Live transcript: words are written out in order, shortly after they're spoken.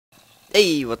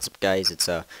Hey, what's up guys? It's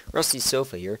Rusty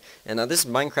Sofa here, and this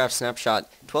is Minecraft Snapshot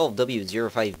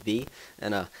 12W05B,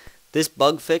 and this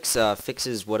bug fix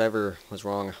fixes whatever was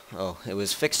wrong. Oh, it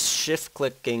was fixed shift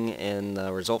clicking and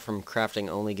the result from crafting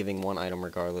only giving one item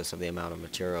regardless of the amount of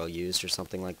material used or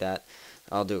something like that.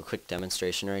 I'll do a quick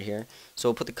demonstration right here. So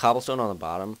we'll put the cobblestone on the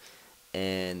bottom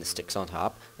and the sticks on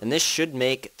top, and this should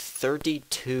make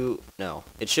 16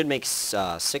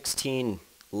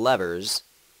 levers,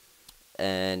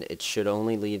 and it should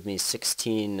only leave me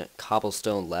 16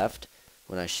 cobblestone left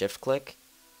when I shift click,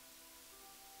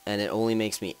 and it only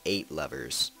makes me 8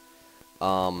 levers.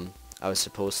 I was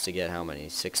supposed to get how many?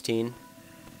 16?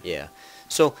 Yeah.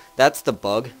 So that's the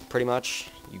bug, pretty much.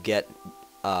 You get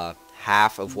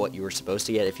half of what you were supposed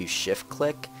to get if you shift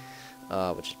click,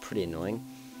 which is pretty annoying.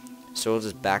 So we'll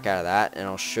just back out of that, and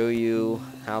I'll show you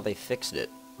how they fixed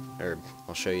it. Or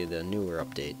I'll show you the newer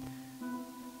update.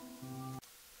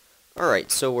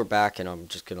 Alright, so we're back, and I'm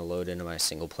just going to load into my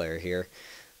single player here.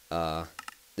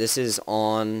 This is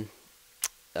on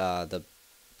the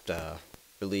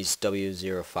release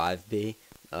W05B.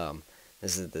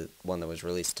 This is the one that was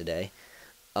released today.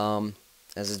 As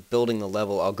it's building the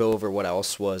level, I'll go over what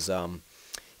else was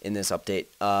in this update.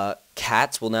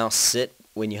 Cats will now sit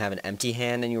when you have an empty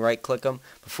hand and you right-click them.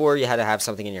 Before, you had to have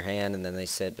something in your hand, and then they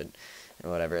sit, but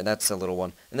whatever. That's a little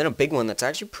one. And then a big one that's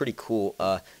actually pretty cool.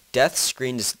 Death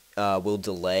screens will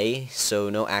delay, so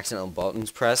no accidental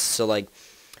buttons pressed. So like,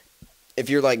 if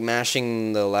you're like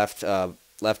mashing the left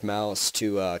mouse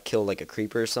to kill like a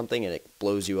creeper or something, and it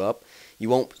blows you up, you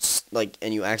won't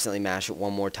and you accidentally mash it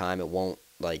one more time, it won't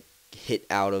like hit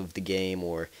out of the game,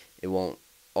 or it won't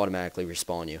automatically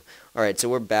respawn you. Alright, so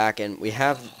we're back, and we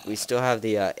still have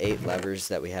the 8 levers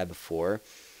that we had before.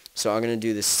 So I'm going to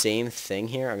do the same thing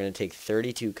here. I'm going to take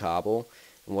 32 cobble,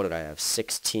 and what did I have?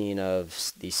 16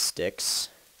 of these sticks.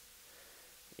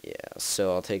 Yeah,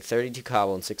 so I'll take 32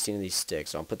 cobble and 16 of these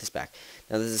sticks. So I'll put this back.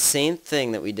 Now this is the same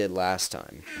thing that we did last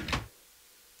time.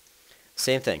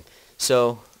 Same thing.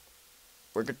 So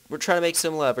we're trying to make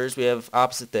some levers. We have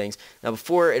opposite things. Now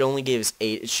before it only gave us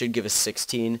 8. It should give us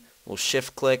 16. We'll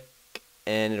shift click,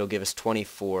 and it'll give us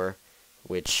 24,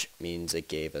 which means it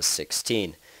gave us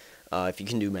 16. If you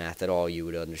can do math at all, you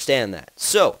would understand that.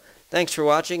 So, thanks for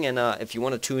watching, and if you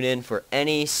want to tune in for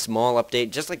any small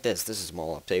update, just like this is a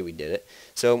small update, we did it.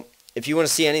 So, if you want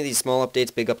to see any of these small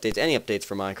updates, big updates, any updates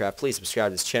for Minecraft, please subscribe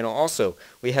to this channel. Also,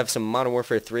 we have some Modern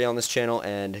Warfare 3 on this channel,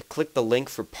 and click the link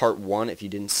for Part 1 if you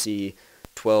didn't see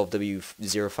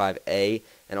 12W05A,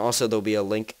 and also there'll be a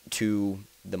link to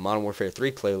the Modern Warfare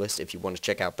 3 playlist if you want to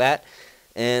check out that.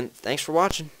 And thanks for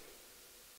watching.